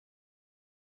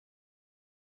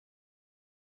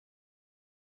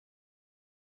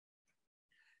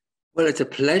Well, it's a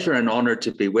pleasure and honor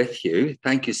to be with you.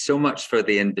 Thank you so much for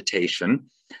the invitation.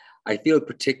 I feel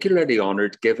particularly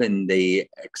honored given the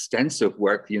extensive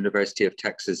work the University of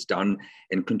Texas has done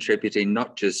in contributing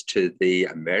not just to the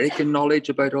American knowledge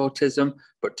about autism,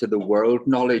 but to the world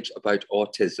knowledge about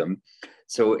autism.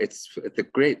 So it's the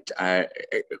great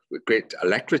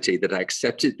alacrity that I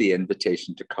accepted the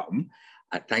invitation to come.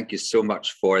 Thank you so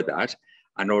much for that.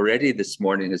 And already this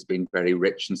morning has been very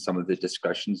rich in some of the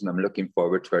discussions, and I'm looking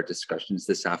forward to our discussions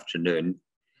this afternoon.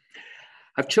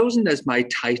 I've chosen as my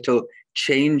title,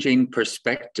 Changing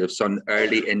Perspectives on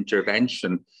Early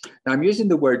Intervention. Now, I'm using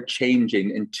the word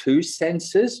changing in two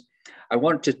senses. I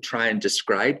want to try and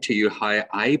describe to you how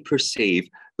I perceive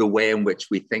the way in which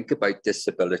we think about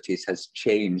disabilities has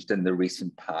changed in the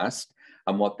recent past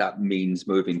and what that means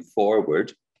moving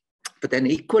forward. But then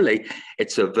equally,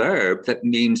 it's a verb that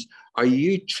means, are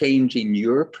you changing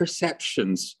your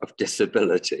perceptions of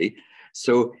disability?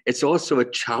 So it's also a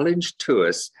challenge to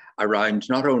us around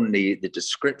not only the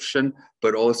description,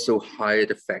 but also how it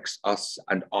affects us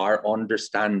and our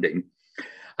understanding.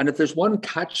 And if there's one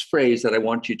catchphrase that I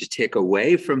want you to take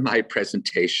away from my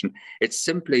presentation, it's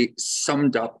simply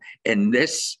summed up in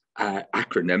this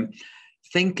acronym: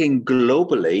 thinking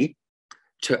globally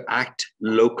to act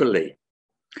locally.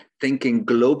 Thinking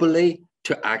globally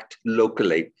to act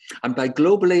locally. And by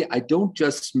globally, I don't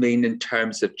just mean in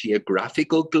terms of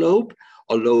geographical globe,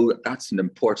 although that's an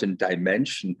important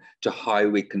dimension to how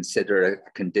we consider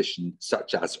a condition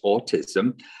such as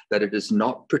autism, that it is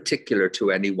not particular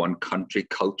to any one country,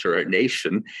 culture, or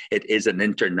nation. It is an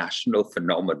international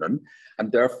phenomenon.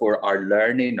 And therefore, our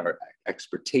learning, our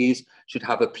expertise should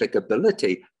have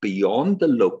applicability beyond the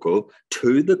local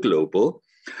to the global.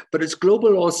 But it's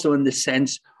global also in the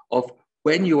sense of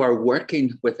when you are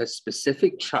working with a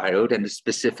specific child in a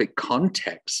specific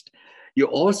context, you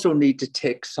also need to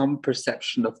take some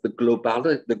perception of the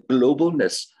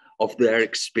globalness of their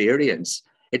experience.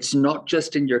 It's not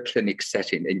just in your clinic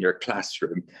setting, in your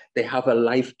classroom. They have a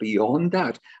life beyond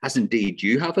that, as indeed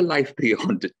you have a life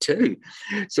beyond it too.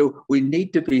 So we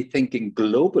need to be thinking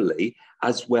globally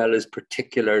as well as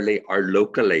particularly or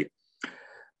locally.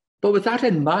 But with that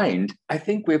in mind, I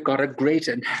think we've got a great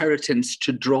inheritance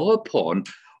to draw upon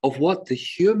of what the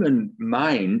human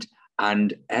mind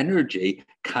and energy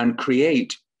can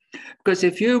create. Because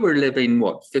if you were living,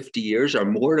 50 years or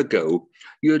more ago,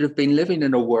 you would have been living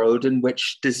in a world in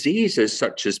which diseases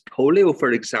such as polio,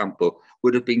 for example,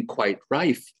 would have been quite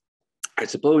rife. I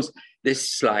suppose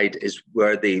this slide is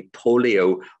where the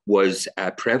polio was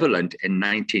prevalent in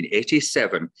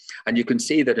 1987. And you can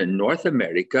see that in North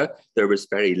America, there was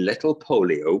very little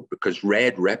polio because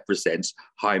red represents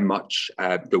how much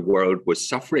the world was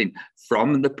suffering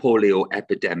from the polio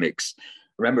epidemics.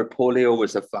 Remember, polio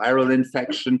was a viral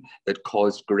infection that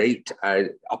caused great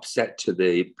upset to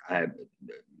the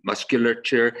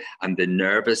musculature and the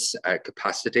nervous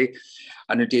capacity.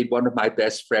 And indeed, one of my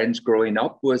best friends growing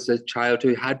up was a child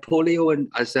who had polio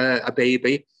as a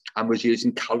baby and was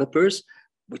using calipers.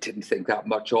 We didn't think that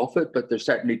much of it, but there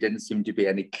certainly didn't seem to be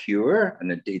any cure.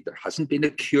 And indeed, there hasn't been a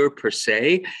cure per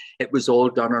se. It was all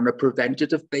done on a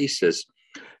preventative basis.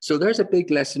 So there's a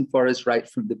big lesson for us right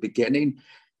from the beginning.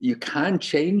 You can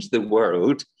change the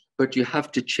world, but you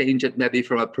have to change it maybe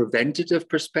from a preventative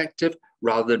perspective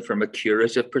rather than from a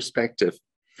curative perspective.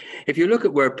 If you look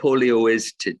at where polio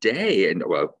is today, and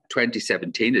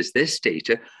 2017 is this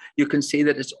data, you can see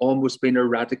that it's almost been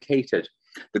eradicated.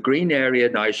 The green area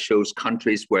now shows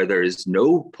countries where there is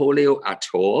no polio at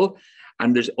all,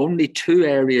 and there's only 2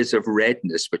 areas of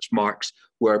redness, which marks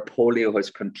where polio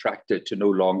has contracted to no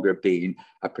longer being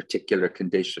a particular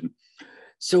condition.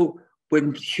 So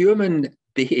when human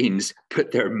beings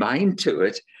put their mind to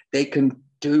it, they can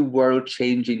do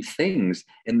world-changing things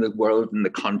in the world in the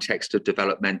context of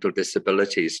developmental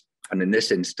disabilities, and in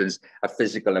this instance, a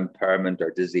physical impairment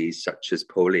or disease such as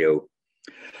polio.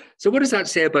 So what does that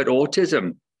say about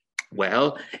autism?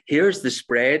 Well, here's the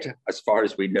spread, as far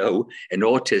as we know, in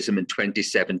autism in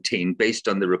 2017, based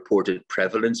on the reported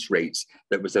prevalence rates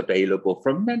that was available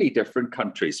from many different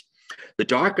countries. The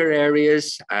darker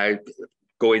areas,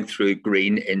 going through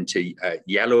green into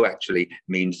yellow actually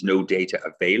means no data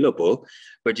available.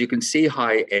 But you can see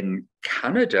how in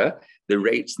Canada, the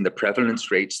rates and the prevalence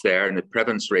rates there and the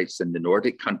prevalence rates in the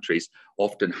Nordic countries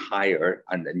often higher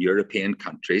and in European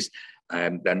countries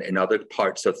than in other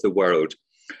parts of the world.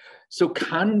 So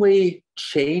can we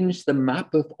change the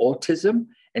map of autism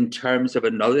in terms of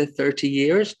another 30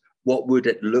 years? What would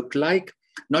it look like?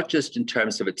 Not just in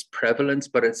terms of its prevalence,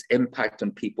 but its impact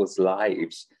on people's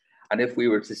lives. And if we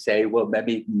were to say, well,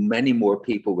 maybe many more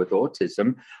people with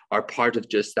autism are part of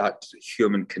just that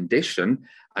human condition,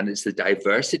 and it's the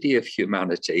diversity of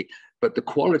humanity, but the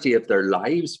quality of their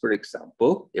lives, for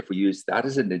example, if we use that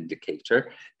as an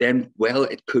indicator, then, well,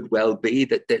 it could well be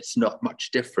that that's not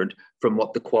much different from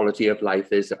what the quality of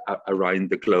life is around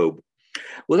the globe.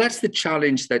 Well, that's the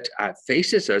challenge that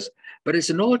faces us, but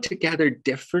it's an altogether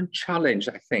different challenge,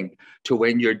 I think, to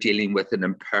when you're dealing with an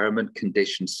impairment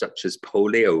condition such as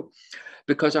polio,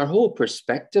 because our whole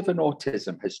perspective on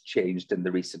autism has changed in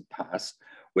the recent past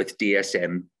with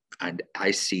DSM and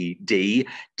ICD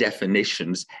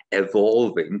definitions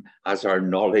evolving as our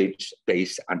knowledge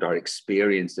base and our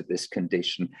experience of this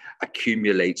condition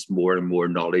accumulates more and more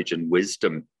knowledge and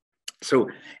wisdom. So,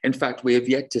 in fact, we have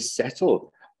yet to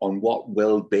settle on what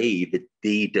will be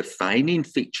the defining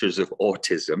features of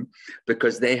autism,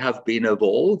 because they have been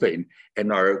evolving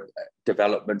in our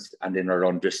developments and in our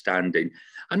understanding.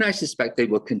 And I suspect they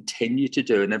will continue to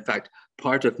do. And in fact,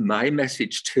 part of my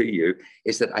message to you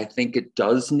is that I think it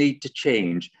does need to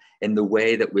change in the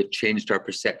way that we've changed our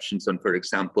perceptions on, for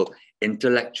example,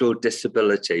 intellectual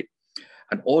disability.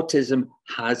 And autism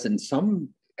has, in some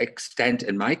extent,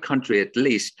 in my country at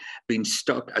least, been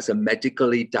stuck as a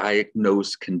medically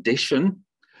diagnosed condition,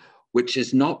 which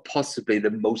is not possibly the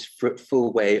most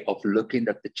fruitful way of looking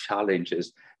at the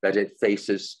challenges that it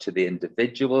faces to the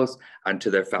individuals and to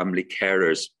their family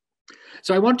carers.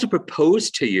 So I want to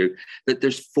propose to you that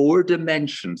there's 4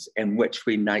 dimensions in which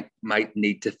we might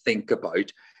need to think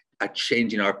about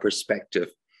changing our perspective,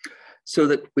 so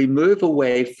that we move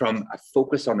away from a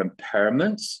focus on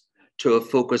impairments to a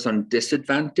focus on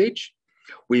disadvantage.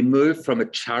 We move from a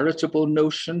charitable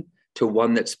notion to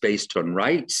one that's based on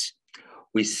rights.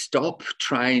 We stop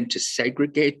trying to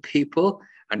segregate people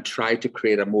and try to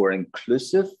create a more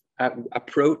inclusive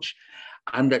approach.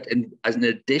 And that in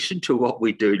addition to what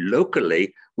we do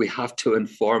locally, we have to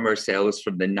inform ourselves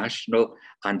from the national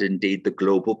and indeed the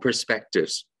global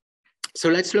perspectives. So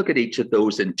let's look at each of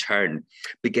those in turn,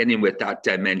 beginning with that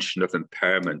dimension of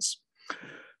impairments.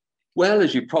 Well,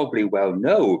 as you probably well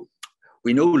know,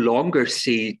 we no longer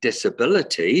see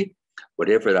disability,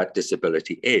 whatever that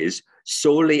disability is,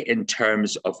 solely in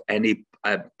terms of any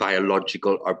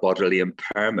biological or bodily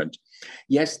impairment.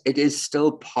 Yes, it is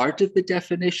still part of the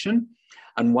definition.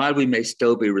 And while we may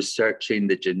still be researching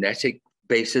the genetic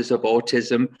basis of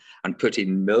autism and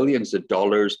putting millions of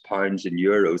dollars, pounds, and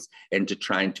euros into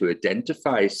trying to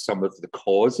identify some of the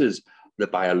causes, the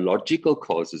biological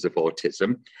causes of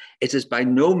autism, it is by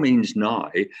no means now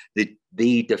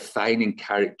the defining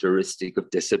characteristic of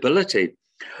disability.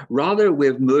 Rather,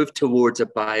 we've moved towards a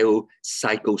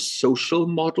biopsychosocial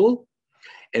model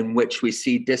in which we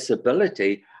see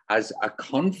disability as a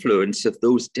confluence of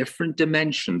those different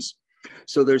dimensions.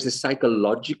 So there's a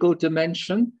psychological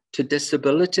dimension to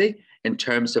disability in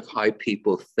terms of how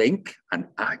people think and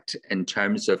act in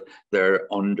terms of their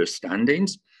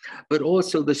understandings, but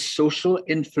also the social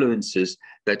influences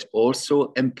that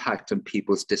also impact on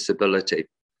people's disability.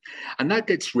 And that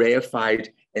gets reified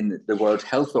in the World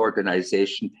Health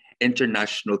Organization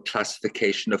International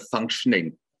Classification of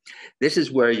Functioning. This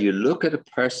is where you look at a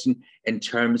person in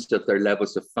terms of their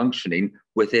levels of functioning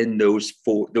within those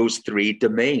 3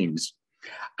 domains.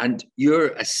 And your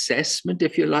assessment,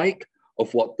 if you like,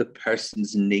 of what the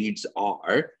person's needs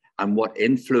are and what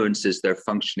influences their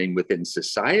functioning within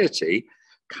society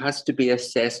has to be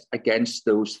assessed against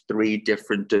those 3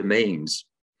 different domains.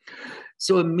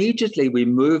 So immediately we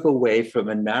move away from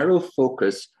a narrow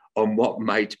focus on what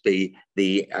might be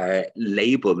the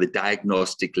label, the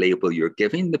diagnostic label you're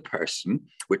giving the person,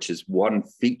 which is one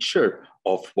feature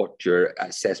of what your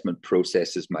assessment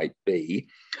processes might be.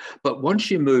 But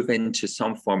once you move into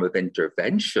some form of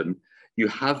intervention, you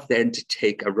have then to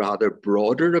take a rather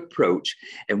broader approach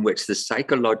in which the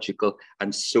psychological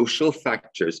and social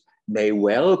factors may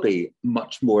well be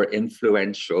much more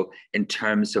influential in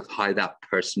terms of how that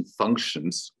person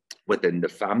functions within the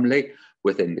family,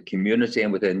 within the community,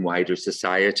 and within wider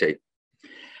society.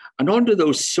 And under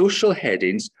those social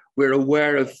headings, we're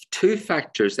aware of 2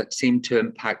 factors that seem to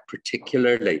impact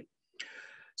particularly.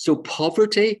 So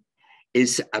poverty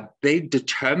is a big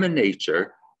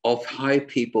determinator of how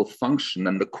people function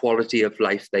and the quality of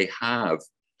life they have.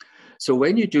 So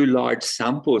when you do large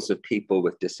samples of people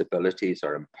with disabilities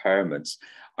or impairments,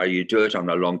 or you do it on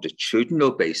a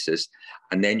longitudinal basis,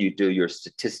 and then you do your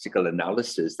statistical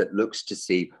analysis that looks to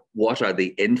see what are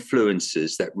the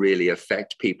influences that really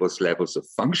affect people's levels of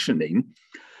functioning,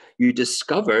 you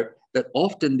discover that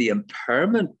often the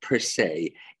impairment per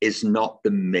se is not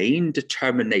the main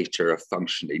determinator of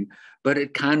functioning, but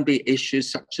it can be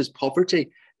issues such as poverty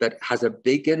that has a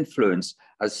big influence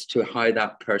as to how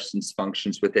that person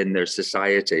functions within their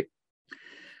society.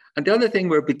 And the other thing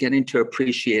we're beginning to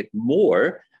appreciate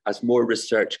more as more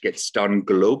research gets done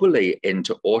globally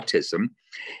into autism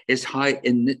is how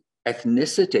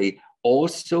ethnicity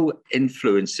also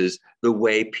influences the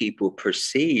way people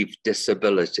perceive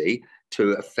disability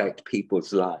to affect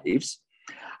people's lives.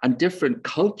 And different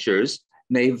cultures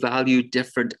may value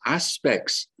different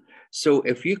aspects. So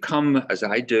if you come, as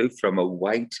I do, from a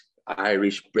white,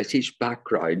 Irish, British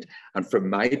background, and from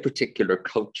my particular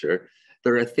culture,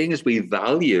 there are things we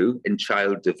value in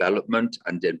child development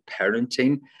and in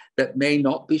parenting that may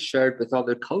not be shared with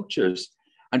other cultures.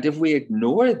 And if we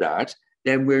ignore that,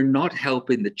 then we're not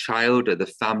helping the child or the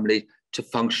family to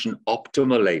function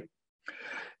optimally.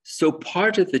 So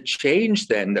part of the change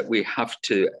then that we have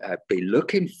to be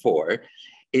looking for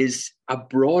is a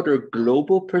broader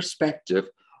global perspective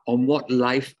on what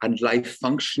life and life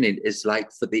functioning is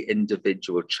like for the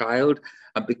individual child.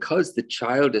 And because the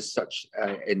child is such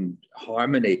in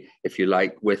harmony, if you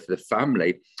like, with the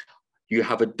family, you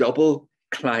have a double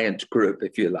client group,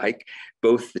 if you like,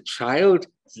 both the child's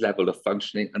level of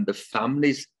functioning and the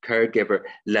family's caregiver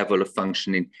level of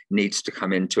functioning needs to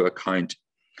come into account.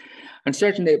 And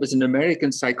certainly it was an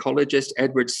American psychologist,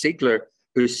 Edward Siegler,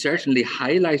 who certainly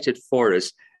highlighted for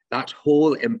us that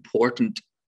whole important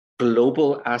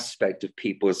global aspect of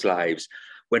people's lives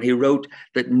when he wrote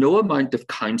that no amount of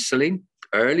counselling,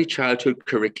 early childhood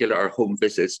curricula or home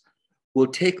visits will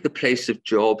take the place of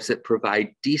jobs that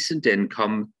provide decent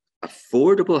income,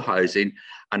 affordable housing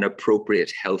and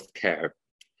appropriate health care.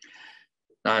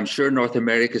 Now, I'm sure North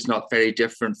America is not very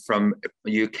different from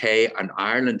UK and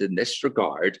Ireland in this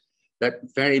regard, that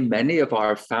very many of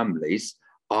our families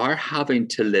are having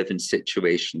to live in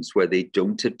situations where they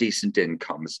don't have decent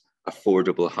incomes,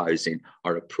 affordable housing,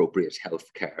 or appropriate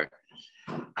health care.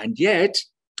 And yet,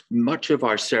 much of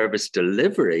our service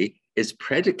delivery is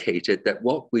predicated that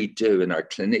what we do in our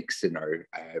clinics, in our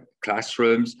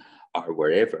classrooms, or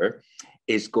wherever,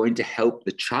 is going to help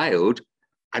the child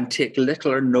and take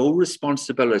little or no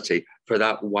responsibility for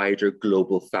that wider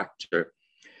global factor.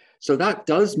 So that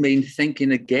does mean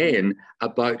thinking again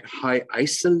about how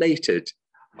isolated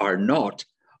or not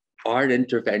our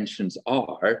interventions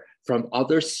are from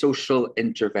other social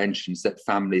interventions that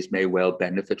families may well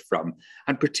benefit from,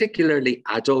 and particularly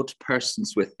adult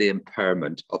persons with the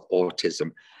impairment of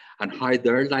autism, and how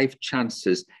their life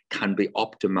chances can be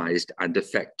optimized and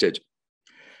affected.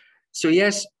 So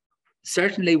yes,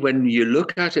 certainly when you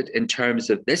look at it in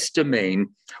terms of this domain,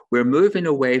 we're moving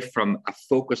away from a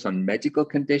focus on medical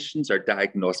conditions or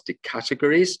diagnostic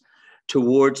categories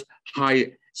towards how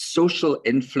social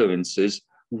influences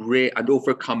and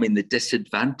overcoming the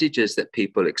disadvantages that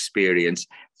people experience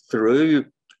through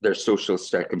their social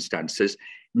circumstances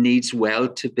needs well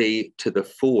to be to the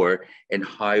fore in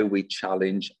how we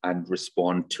challenge and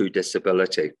respond to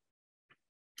disability.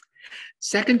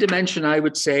 Second dimension, I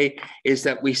would say, is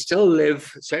that we still live,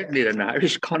 certainly in an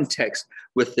Irish context,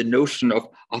 with the notion of,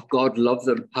 oh, God love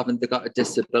them, haven't they got a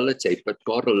disability, but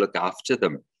God will look after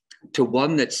them, to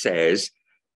one that says,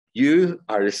 you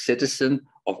are a citizen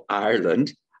of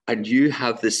Ireland and you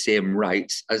have the same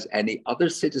rights as any other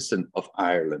citizen of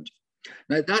Ireland.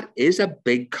 Now, that is a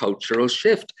big cultural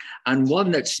shift and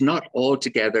one that's not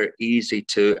altogether easy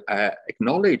to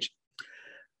acknowledge.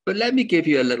 But let me give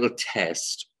you a little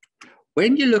test.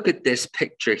 When you look at this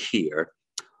picture here,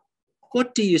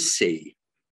 what do you see?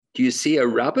 Do you see a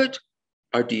rabbit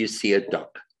or do you see a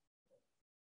duck?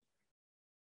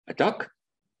 A duck?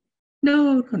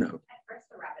 No, no, no. At first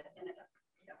a rabbit, then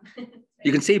a duck.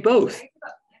 You can see both.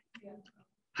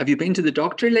 Have you been to the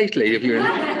doctor lately? If you're...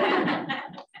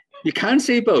 You can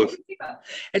see both.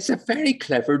 It's a very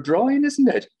clever drawing, isn't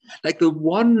it? Like the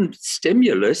one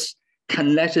stimulus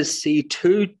can let us see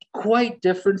two quite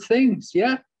different things,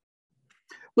 yeah?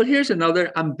 Well, here's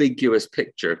another ambiguous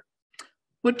picture.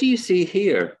 What do you see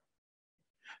here?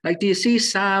 Like, do you see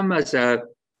Sam as a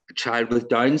child with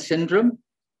Down syndrome?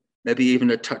 Maybe even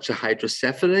a touch of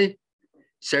hydrocephaly?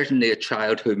 Certainly a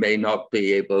child who may not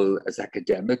be able as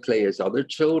academically as other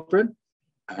children.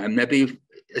 Maybe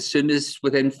as soon as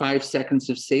within 5 seconds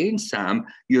of seeing Sam,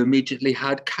 you immediately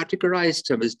had categorized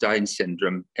him as Down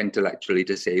syndrome, intellectually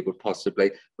disabled,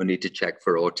 possibly. We need to check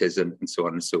for autism and so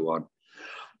on and so on.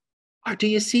 Or do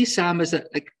you see Sam as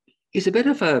he's a bit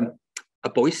of a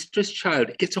boisterous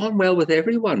child, gets on well with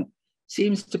everyone,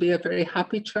 seems to be a very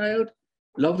happy child,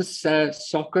 loves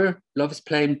soccer, loves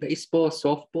playing baseball,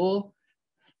 softball.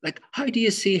 Like, how do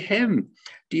you see him?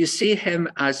 Do you see him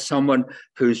as someone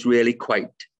who's really quite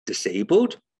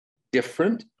disabled,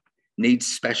 different, needs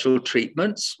special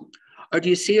treatments? Or do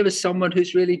you see him as someone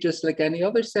who's really just like any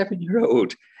other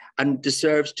 7-year-old and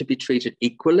deserves to be treated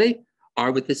equally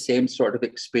or with the same sort of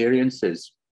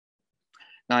experiences?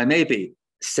 Now, I may be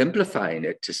simplifying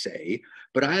it to say,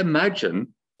 but I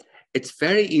imagine it's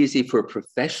very easy for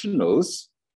professionals,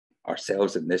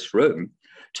 ourselves in this room,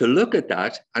 to look at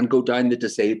that and go down the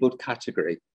disabled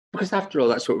category, because after all,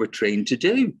 that's what we're trained to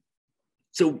do.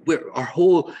 So our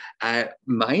whole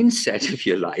mindset, if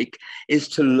you like, is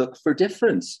to look for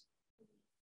difference.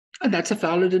 And that's a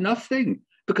valid enough thing,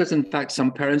 because in fact,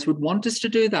 some parents would want us to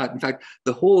do that. In fact,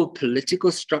 the whole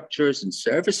political structures and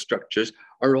service structures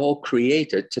are all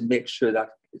created to make sure that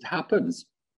it happens.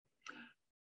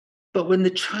 But when the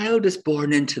child is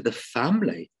born into the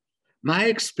family, my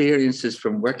experiences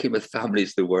from working with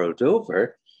families the world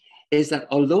over is that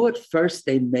although at first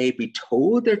they may be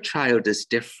told their child is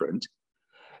different,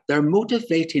 their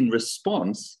motivating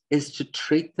response is to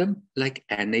treat them like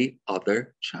any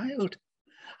other child.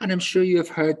 And I'm sure you have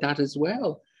heard that as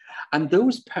well. And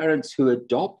those parents who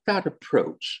adopt that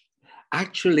approach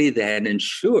actually then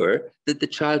ensure that the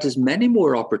child has many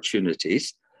more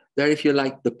opportunities. They're, if you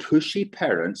like, the pushy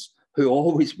parents who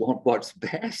always want what's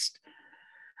best.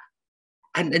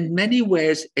 And in many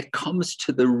ways, it comes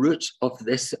to the root of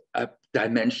this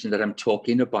dimension that I'm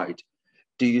talking about.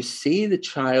 Do you see the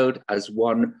child as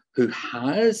one who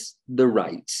has the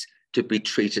rights to be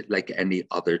treated like any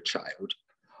other child?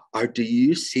 Or do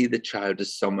you see the child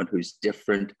as someone who's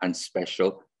different and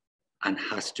special and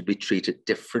has to be treated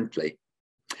differently?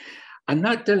 And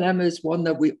that dilemma is one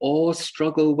that we all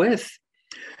struggle with.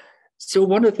 So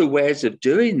one of the ways of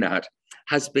doing that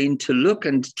has been to look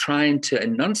and trying to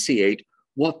enunciate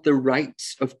what the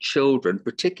rights of children,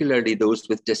 particularly those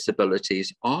with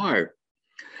disabilities, are.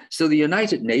 So the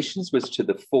United Nations was to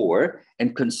the fore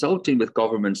in consulting with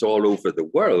governments all over the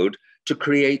world to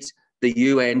create the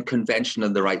UN Convention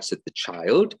on the Rights of the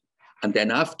Child. And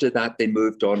then after that, they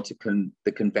moved on to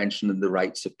the Convention on the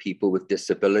Rights of People with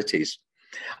Disabilities.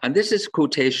 And this is a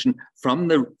quotation from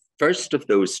the first of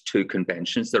those two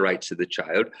conventions, the Rights of the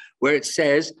Child, where it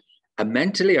says, a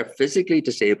mentally or physically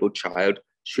disabled child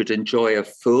should enjoy a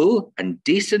full and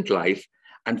decent life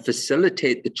and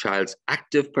facilitate the child's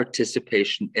active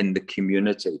participation in the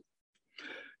community.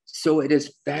 So it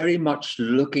is very much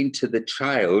looking to the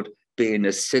child being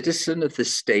a citizen of the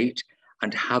state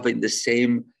and having the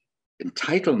same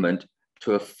entitlement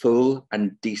to a full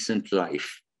and decent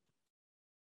life.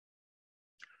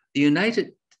 The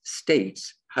United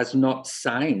States has not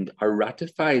signed or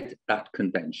ratified that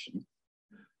convention,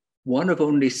 one of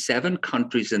only 7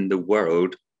 countries in the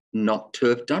world not to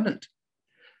have done it.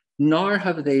 Nor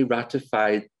have they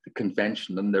ratified the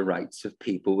Convention on the Rights of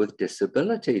People with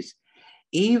Disabilities,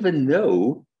 even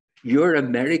though your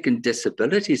American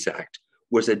Disabilities Act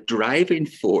was a driving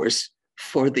force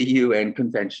for the UN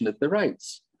Convention of the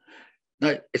Rights.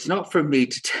 Now, it's not for me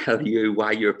to tell you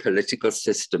why your political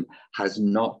system has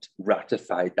not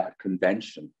ratified that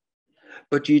convention,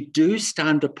 but you do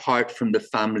stand apart from the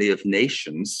family of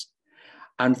nations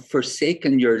and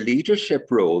forsaken your leadership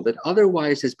role that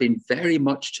otherwise has been very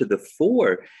much to the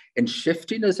fore in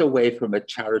shifting us away from a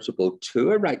charitable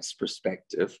to a rights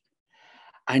perspective.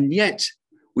 And yet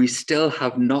we still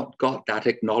have not got that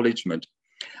acknowledgement.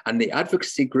 And the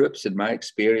advocacy groups, in my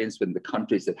experience, in the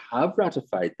countries that have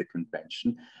ratified the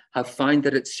convention, have found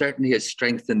that it certainly has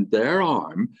strengthened their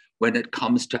arm when it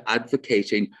comes to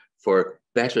advocating for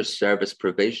better service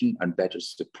provision and better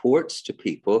supports to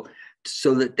people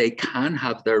so that they can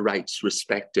have their rights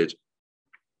respected.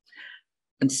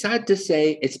 And sad to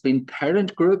say, it's been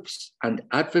parent groups and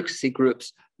advocacy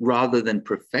groups rather than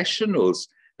professionals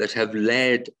that have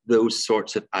led those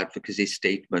sorts of advocacy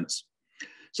statements.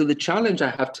 So the challenge I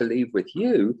have to leave with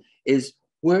you is,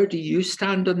 where do you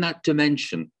stand on that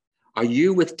dimension? Are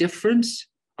you with difference?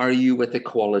 Or are you with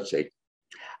equality?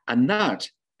 And that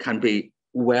can be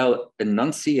well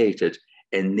enunciated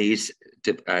in these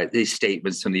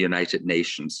statements from the United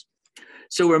Nations.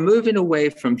 So we're moving away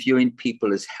from viewing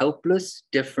people as helpless,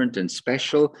 different, and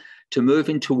special to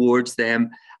moving towards them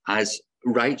as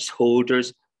rights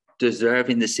holders,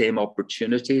 deserving the same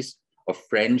opportunities of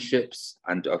friendships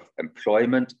and of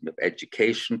employment and of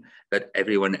education that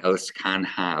everyone else can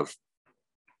have.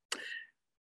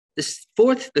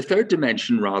 The third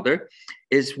dimension, rather,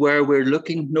 is where we're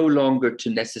looking no longer to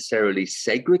necessarily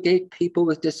segregate people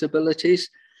with disabilities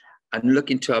and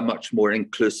looking to a much more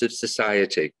inclusive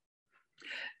society.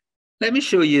 Let me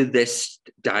show you this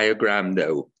diagram,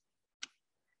 though.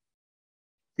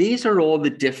 These are all the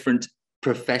different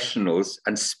professionals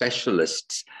and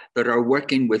specialists that are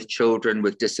working with children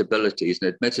with disabilities.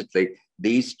 And admittedly,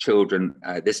 these children,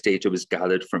 this data was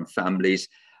gathered from families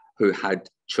who had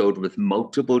children with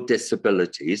multiple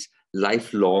disabilities,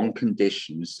 lifelong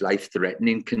conditions,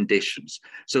 life-threatening conditions.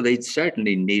 So they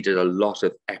certainly needed a lot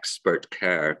of expert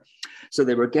care. So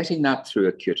they were getting that through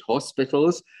acute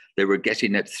hospitals, they were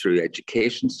getting it through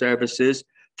education services,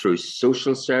 through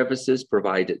social services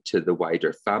provided to the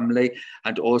wider family,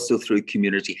 and also through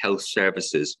community health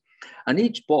services. And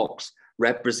each box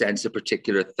represents a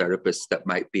particular therapist that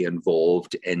might be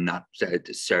involved in that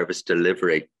service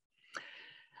delivery.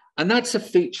 And that's a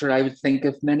feature, I would think,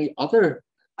 of many other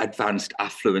advanced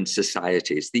affluent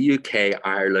societies. The UK,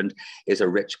 Ireland is a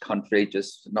rich country,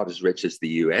 just not as rich as the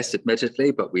US,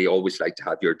 admittedly, but we always like to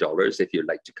have your dollars. If you'd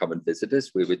like to come and visit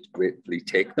us, we would gratefully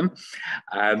take them.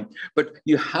 But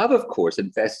you have, of course,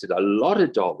 invested a lot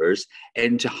of dollars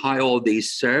into how all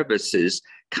these services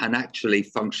can actually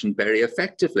function very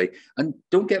effectively. And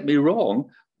don't get me wrong,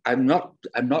 I'm not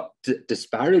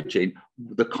disparaging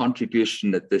the contribution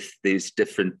that these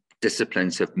different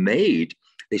disciplines have made.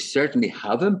 They certainly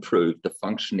have improved the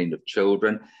functioning of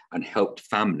children and helped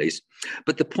families.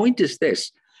 But the point is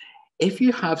this: if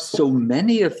you have so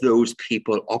many of those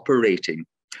people operating,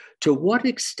 to what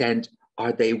extent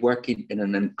are they working in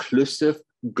an inclusive,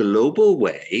 global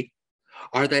way?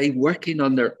 Are they working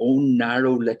on their own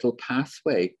narrow little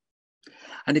pathway?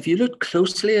 And if you look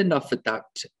closely enough at that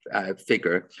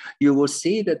figure, you will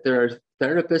see that there are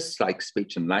therapists like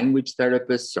speech and language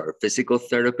therapists or physical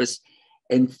therapists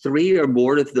in 3 or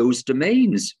more of those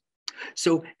domains.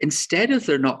 So instead of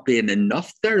there not being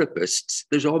enough therapists,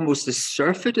 there's almost a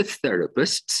surfeit of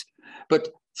therapists, but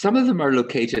some of them are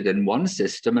located in one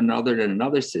system, another in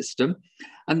another system.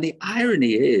 And the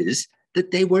irony is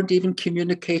that they weren't even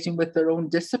communicating with their own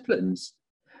disciplines.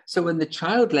 So when the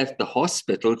child left the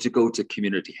hospital to go to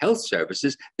community health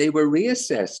services, they were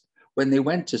reassessed. When they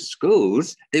went to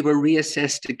schools, they were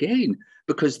reassessed again,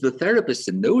 because the therapists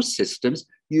in those systems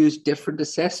used different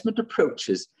assessment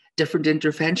approaches, different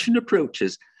intervention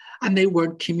approaches, and they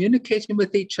weren't communicating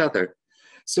with each other.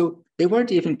 So they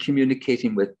weren't even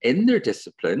communicating within their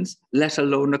disciplines, let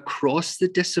alone across the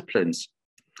disciplines.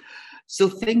 So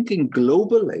thinking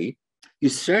globally, you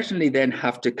certainly then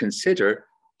have to consider,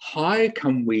 how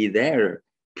can we there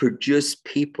produce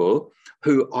people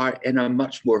who are in a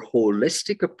much more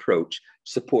holistic approach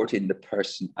supporting the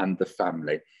person and the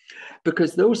family?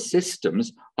 Because those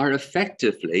systems are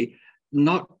effectively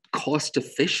not cost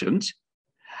efficient,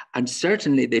 and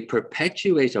certainly they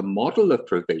perpetuate a model of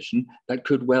provision that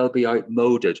could well be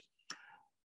outmoded.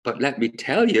 But let me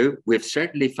tell you, we've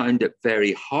certainly found it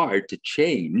very hard to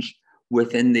change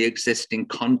within the existing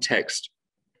context.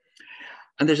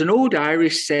 And there's an old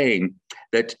Irish saying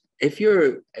that if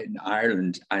you're in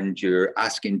Ireland and you're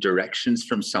asking directions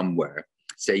from somewhere,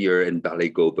 say you're in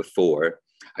Ballygo before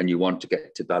and you want to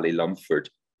get to Ballylumford,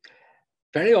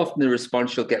 very often the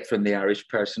response you'll get from the Irish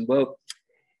person, well,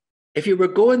 if you were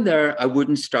going there, I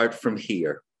wouldn't start from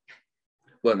here.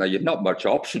 Well, now you've not much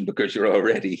option because you're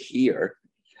already here.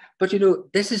 But you know,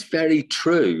 this is very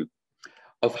true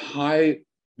of how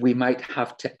we might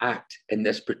have to act in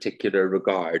this particular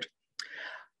regard.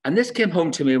 And this came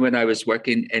home to me when I was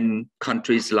working in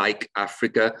countries like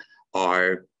Africa,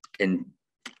 or in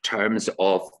terms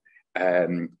of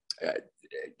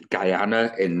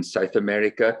Guyana in South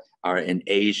America, or in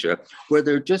Asia, where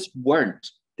there just weren't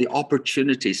the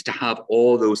opportunities to have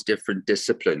all those different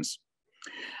disciplines.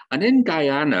 And in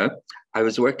Guyana, I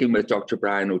was working with Dr.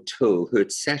 Brian O'Toole, who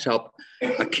had set up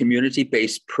a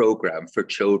community-based program for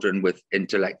children with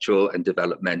intellectual and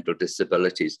developmental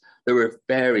disabilities. There were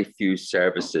very few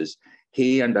services.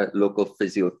 He and a local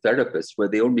physiotherapist were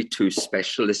the only 2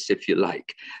 specialists, if you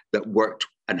like, that worked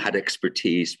and had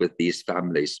expertise with these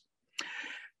families.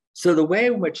 So the way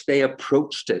in which they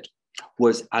approached it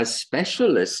was, as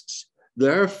specialists,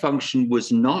 their function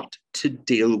was not to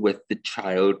deal with the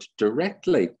child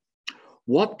directly.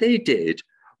 What they did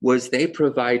was they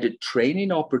provided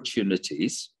training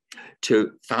opportunities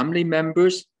to family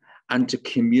members and to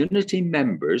community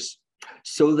members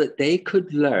so that they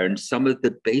could learn some of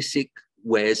the basic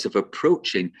ways of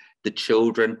approaching the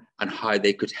children and how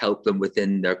they could help them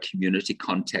within their community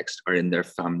context or in their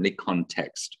family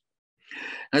context.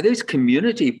 Now, these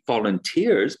community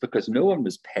volunteers, because no one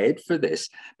was paid for this,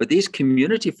 but these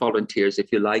community volunteers,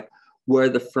 if you like, were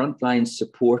the frontline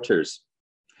supporters.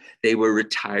 They were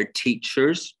retired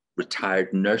teachers,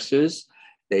 retired nurses.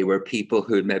 They were people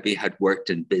who maybe had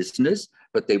worked in business,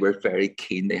 but they were very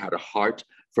keen. They had a heart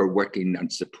for working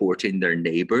and supporting their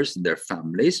neighbors and their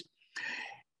families.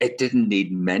 It didn't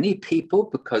need many people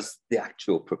because the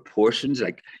actual proportions,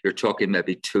 like you're talking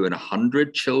maybe 2 in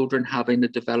 100 children having a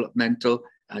developmental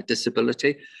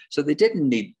disability. So they didn't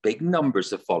need big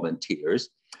numbers of volunteers,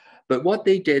 But what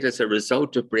they did as a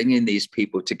result of bringing these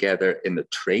people together in the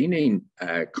training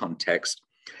context,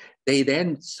 they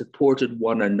then supported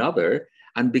one another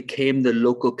and became the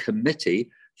local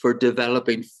committee for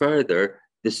developing further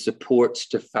the supports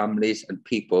to families and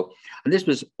people. And this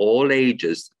was all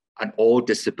ages and all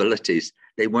disabilities.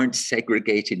 They weren't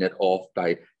segregating it off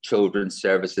by children's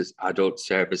services, adult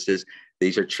services.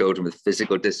 These are children with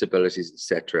physical disabilities,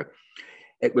 etc.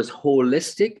 It was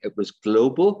holistic, it was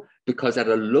global, because at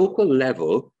a local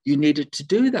level, you needed to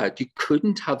do that. You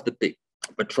couldn't have the big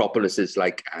metropolises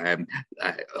like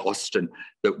Austin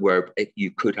that were, you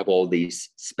could have all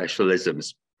these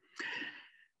specialisms.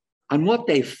 And what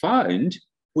they found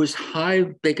was how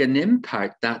big an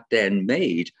impact that then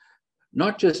made,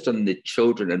 not just on the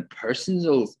children and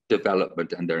personal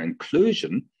development and their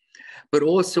inclusion, but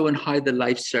also in how the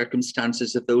life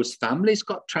circumstances of those families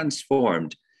got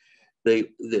transformed.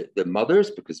 The mothers,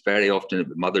 because very often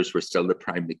the mothers were still the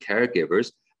primary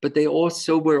caregivers, but they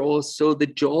also were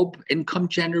the job income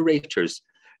generators.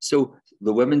 So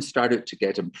the women started to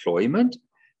get employment,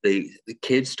 the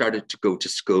kids started to go to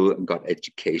school and got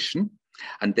education,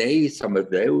 and some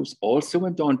of those also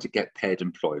went on to get paid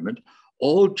employment,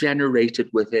 all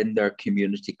generated within their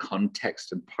community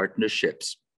context and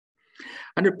partnerships.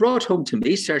 And it brought home to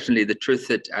me, certainly, the truth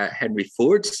that Henry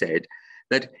Ford said,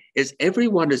 that as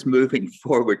everyone is moving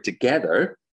forward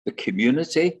together, the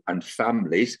community and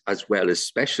families, as well as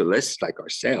specialists like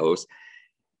ourselves,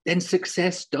 then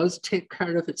success does take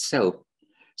care of itself.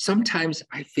 Sometimes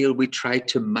I feel we try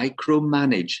to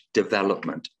micromanage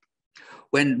development,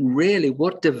 when really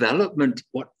what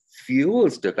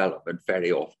fuels development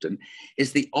very often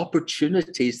is the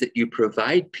opportunities that you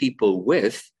provide people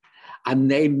with, and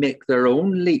they make their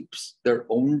own leaps, their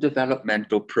own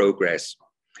developmental progress.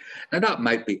 Now, that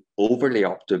might be overly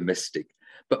optimistic,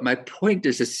 but my point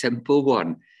is a simple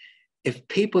one. If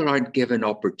people aren't given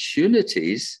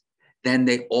opportunities, then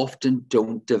they often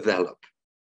don't develop.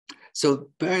 So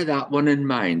bear that one in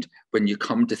mind when you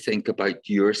come to think about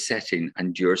your setting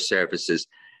and your services,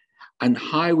 and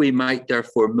how we might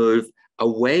therefore move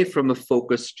away from a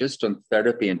focus just on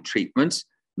therapy and treatments,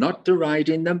 not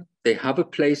deriding them. They have a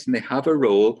place and they have a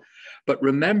role, but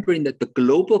remembering that the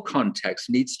global context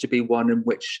needs to be one in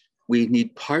which we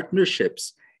need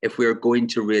partnerships if we're going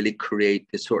to really create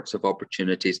the sorts of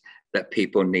opportunities that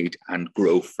people need and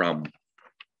grow from.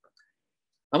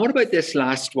 And what about this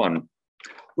last one?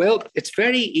 Well, it's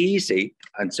very easy,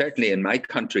 and certainly in my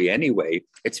country anyway,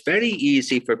 it's very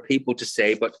easy for people to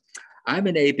say, but I'm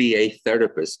an ABA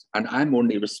therapist and I'm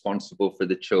only responsible for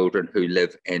the children who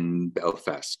live in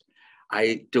Belfast.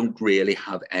 I don't really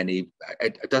have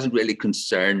it doesn't really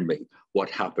concern me what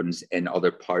happens in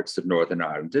other parts of Northern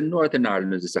Ireland. And Northern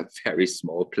Ireland is a very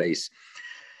small place.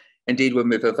 Indeed, when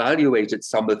we've evaluated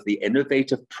some of the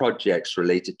innovative projects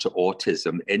related to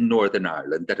autism in Northern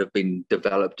Ireland that have been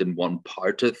developed in one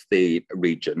part of the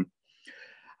region,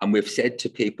 and we've said to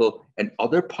people in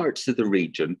other parts of the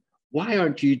region, why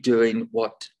aren't you doing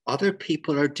what other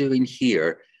people are doing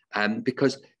here?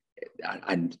 Because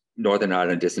Northern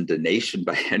Ireland isn't a nation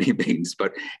by any means,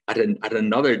 but at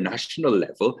another national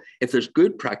level, if there's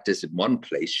good practice in one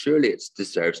place, surely it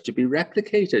deserves to be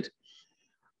replicated.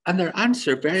 And their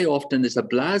answer very often is a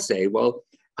blasé, well,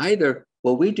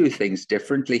 we do things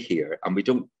differently here and we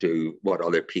don't do what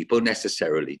other people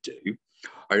necessarily do,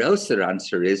 or else their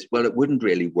answer is, well, it wouldn't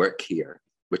really work here,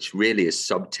 which really is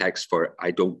subtext for,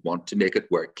 I don't want to make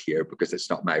it work here because it's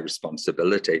not my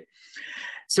responsibility.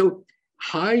 So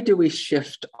how do we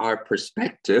shift our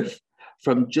perspective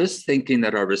from just thinking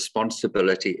that our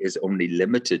responsibility is only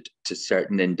limited to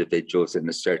certain individuals in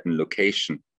a certain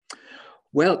location?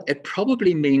 Well, it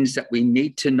probably means that we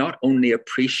need to not only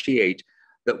appreciate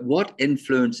that what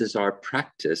influences our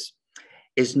practice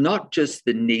is not just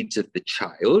the needs of the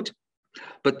child,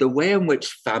 but the way in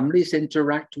which families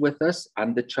interact with us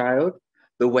and the child,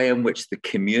 the way in which the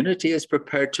community is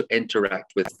prepared to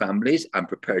interact with families and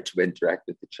prepared to interact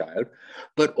with the child,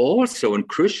 but also, and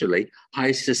crucially,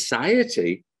 how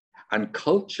society and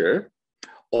culture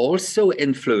also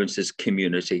influences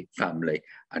community, family,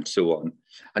 and so on.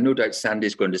 And no doubt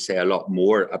Sandy's going to say a lot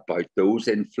more about those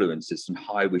influences and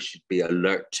how we should be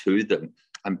alert to them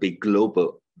and be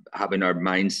global, having our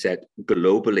mindset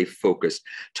globally focused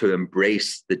to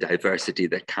embrace the diversity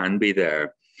that can be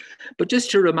there. But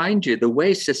just to remind you, the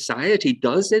way society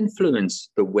does influence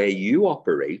the way you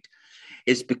operate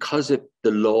is because of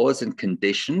the laws and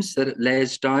conditions that it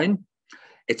lays down.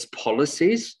 Its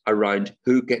policies around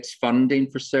who gets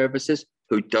funding for services,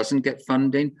 who doesn't get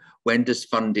funding, when does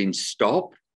funding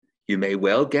stop? You may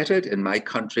well get it in my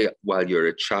country while you're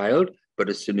a child, but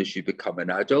as soon as you become an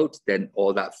adult, then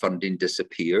all that funding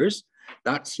disappears.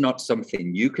 That's not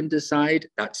something you can decide.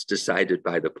 That's decided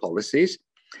by the policies.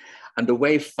 And the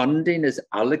way funding is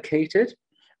allocated,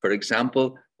 for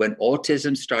example, when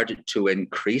autism started to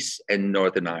increase in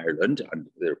Northern Ireland and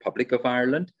the Republic of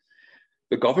Ireland,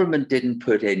 the government didn't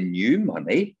put in new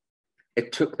money.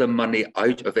 It took the money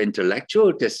out of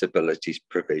intellectual disabilities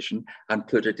provision and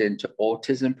put it into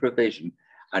autism provision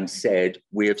and said,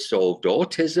 we have solved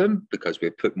autism because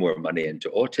we've put more money into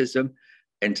autism.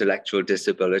 Intellectual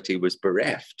disability was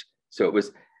bereft. So it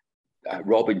was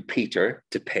robbing Peter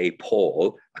to pay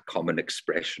Paul, a common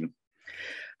expression.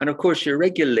 And of course, your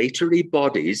regulatory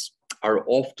bodies are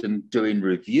often doing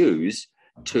reviews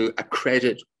to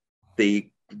accredit the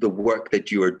work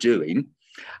that you are doing.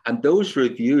 And those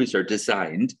reviews are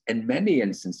designed in many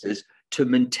instances to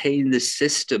maintain the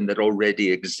system that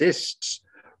already exists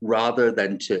rather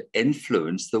than to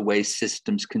influence the way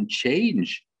systems can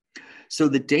change. So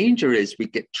the danger is we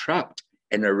get trapped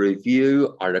in a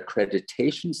review or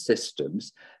accreditation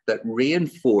systems that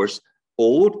reinforce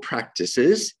old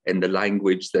practices in the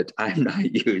language that I'm now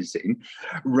using,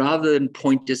 rather than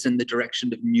point us in the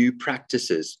direction of new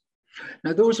practices.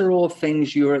 Now, those are all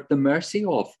things you're at the mercy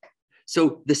of.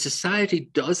 So the society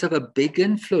does have a big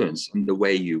influence on the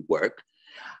way you work.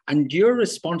 And your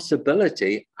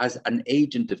responsibility as an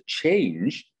agent of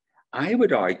change, I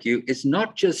would argue, is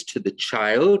not just to the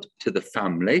child, to the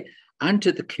family, and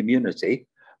to the community,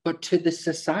 but to the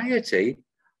society.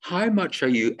 How much are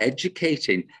you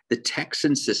educating the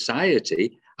Texan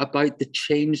society about the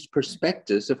changed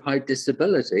perspectives of how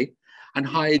disability and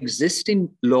how existing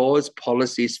laws,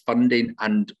 policies, funding,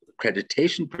 and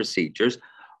accreditation procedures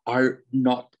are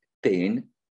not being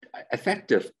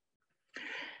effective?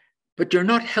 But you're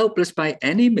not helpless by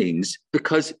any means,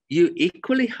 because you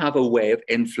equally have a way of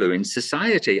influencing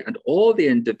society, and all the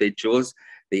individuals,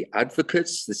 the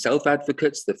advocates, the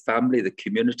self-advocates, the family, the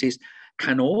communities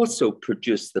can also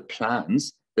produce the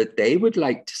plans that they would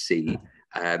like to see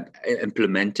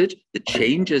implemented, the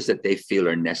changes that they feel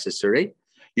are necessary.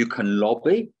 You can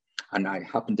lobby. And I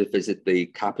happened to visit the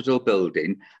Capitol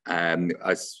building when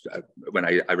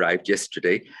I arrived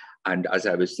yesterday. And as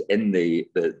I was in the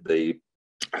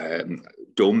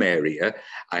dome area,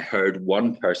 I heard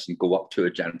one person go up to a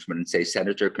gentleman and say,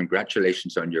 "Senator,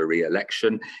 congratulations on your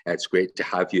re-election. It's great to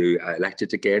have you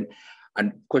elected again."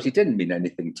 And of course, he didn't mean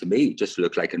anything to me. He just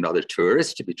looked like another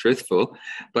tourist, to be truthful.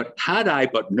 But had I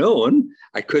but known,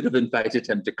 I could have invited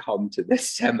him to come to this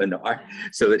seminar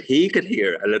so that he could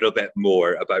hear a little bit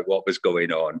more about what was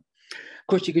going on. Of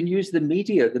course, you can use the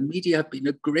media. The media have been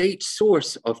a great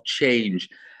source of change,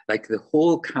 like the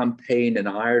whole campaign in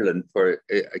Ireland for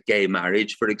gay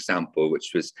marriage, for example,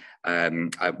 which was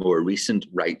a more recent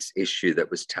rights issue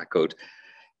that was tackled,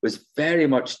 was very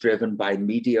much driven by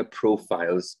media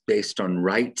profiles based on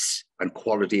rights and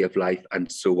quality of life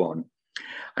and so on.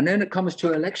 And then it comes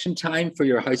to election time for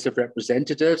your House of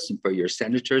Representatives and for your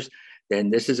senators, then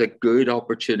this is a good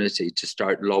opportunity to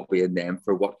start lobbying them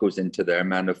for what goes into their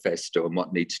manifesto and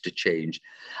what needs to change.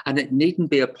 And it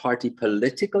needn't be a party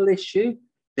political issue.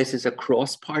 This is a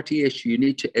cross-party issue. You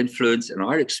need to influence, in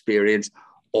our experience,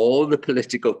 all the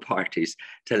political parties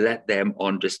to let them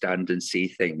understand and see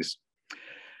things.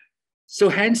 So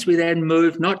hence we then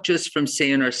move not just from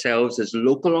seeing ourselves as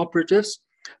local operatives,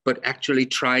 but actually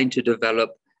trying to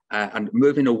develop and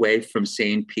moving away from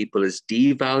seeing people as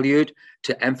devalued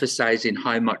to emphasizing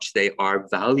how much they are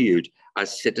valued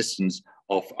as citizens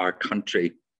of our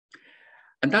country.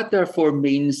 And that therefore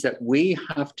means that we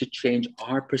have to change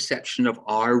our perception of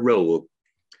our role.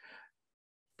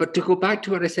 But to go back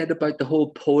to what I said about the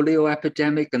whole polio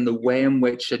epidemic and the way in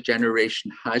which a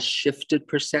generation has shifted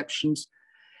perceptions,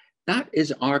 that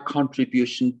is our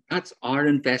contribution. That's our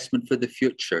investment for the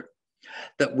future.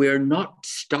 That we're not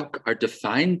stuck or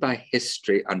defined by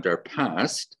history and our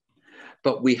past,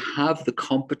 but we have the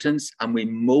competence and we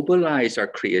mobilize our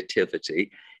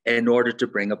creativity in order to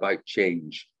bring about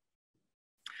change.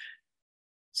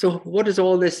 So what does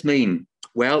all this mean?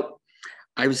 Well,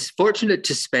 I was fortunate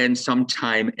to spend some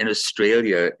time in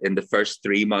Australia in the first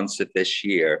 3 months of this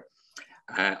year.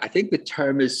 I think the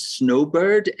term is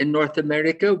snowbird in North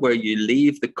America, where you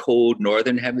leave the cold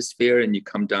northern hemisphere and you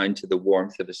come down to the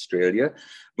warmth of Australia,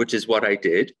 which is what I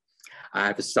did. I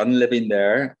have a son living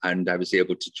there, and I was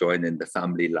able to join in the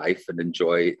family life and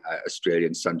enjoy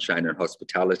Australian sunshine and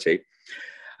hospitality.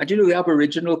 And you know, the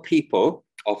Aboriginal people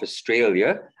of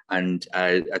Australia, and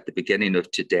at the beginning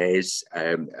of today's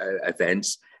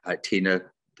events, Tina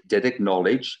did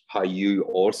acknowledge how you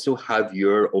also have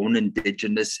your own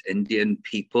Indigenous Indian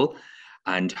people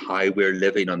and how we're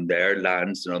living on their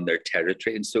lands and on their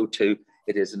territory. And so too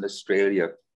it is in Australia.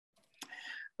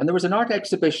 And there was an art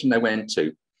exhibition I went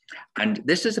to, and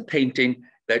this is a painting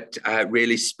that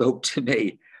really spoke to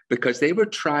me, because they were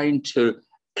trying to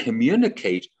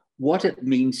communicate what it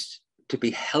means to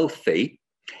be healthy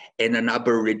in an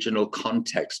Aboriginal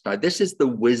context. Now, this is the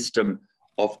wisdom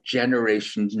of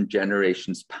generations and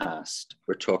generations past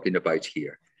we're talking about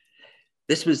here.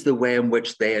 This was the way in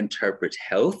which they interpret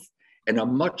health in a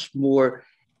much more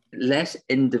less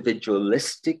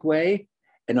individualistic way,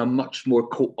 in a much more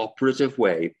cooperative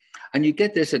way. And you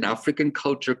get this in African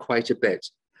culture quite a bit.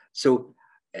 So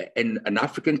in an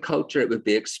African culture, it would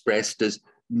be expressed as,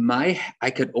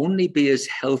 I can only be as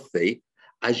healthy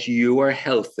as you are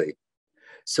healthy.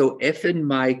 So if in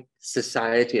my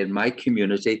society, in my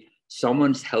community,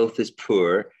 someone's health is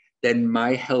poor, then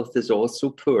my health is also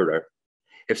poorer.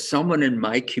 If someone in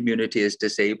my community is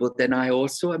disabled, then I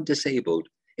also am disabled.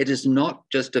 It is not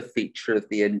just a feature of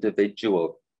the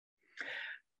individual.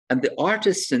 And the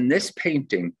artists in this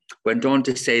painting went on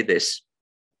to say this: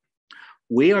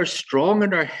 we are strong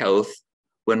in our health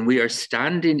when we are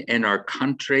standing in our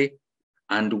country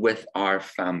and with our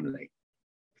family.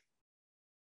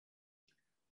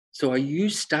 So are you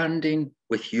standing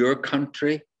with your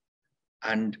country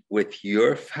and with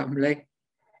your family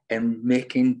and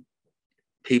making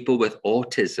people with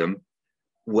autism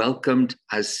welcomed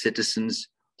as citizens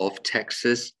of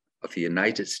Texas, of the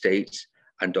United States,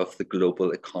 and of the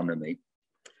global economy?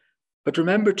 But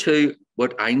remember too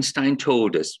what Einstein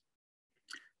told us,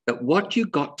 that what you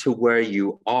got to where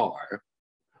you are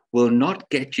will not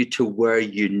get you to where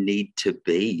you need to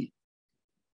be.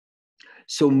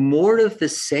 So more of the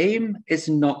same is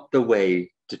not the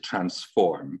way to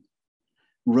transform.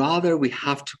 Rather, we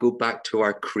have to go back to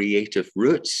our creative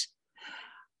roots.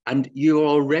 And you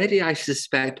already, I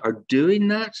suspect, are doing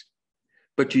that,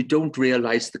 but you don't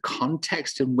realize the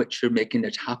context in which you're making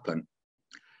it happen.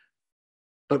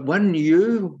 But when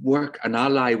you work and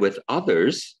ally with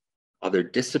others, other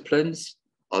disciplines,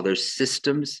 other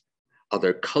systems,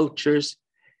 other cultures,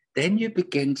 then you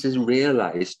begin to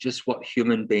realize just what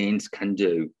human beings can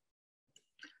do.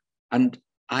 And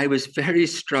I was very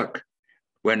struck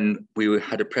when we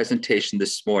had a presentation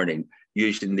this morning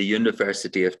using the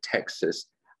University of Texas,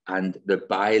 and the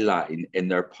byline in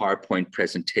their PowerPoint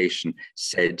presentation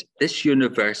said, this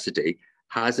university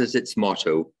has as its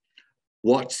motto,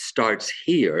 what starts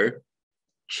here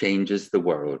changes the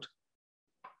world.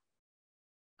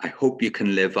 I hope you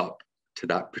can live up to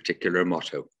that particular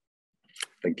motto.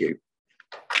 Thank you.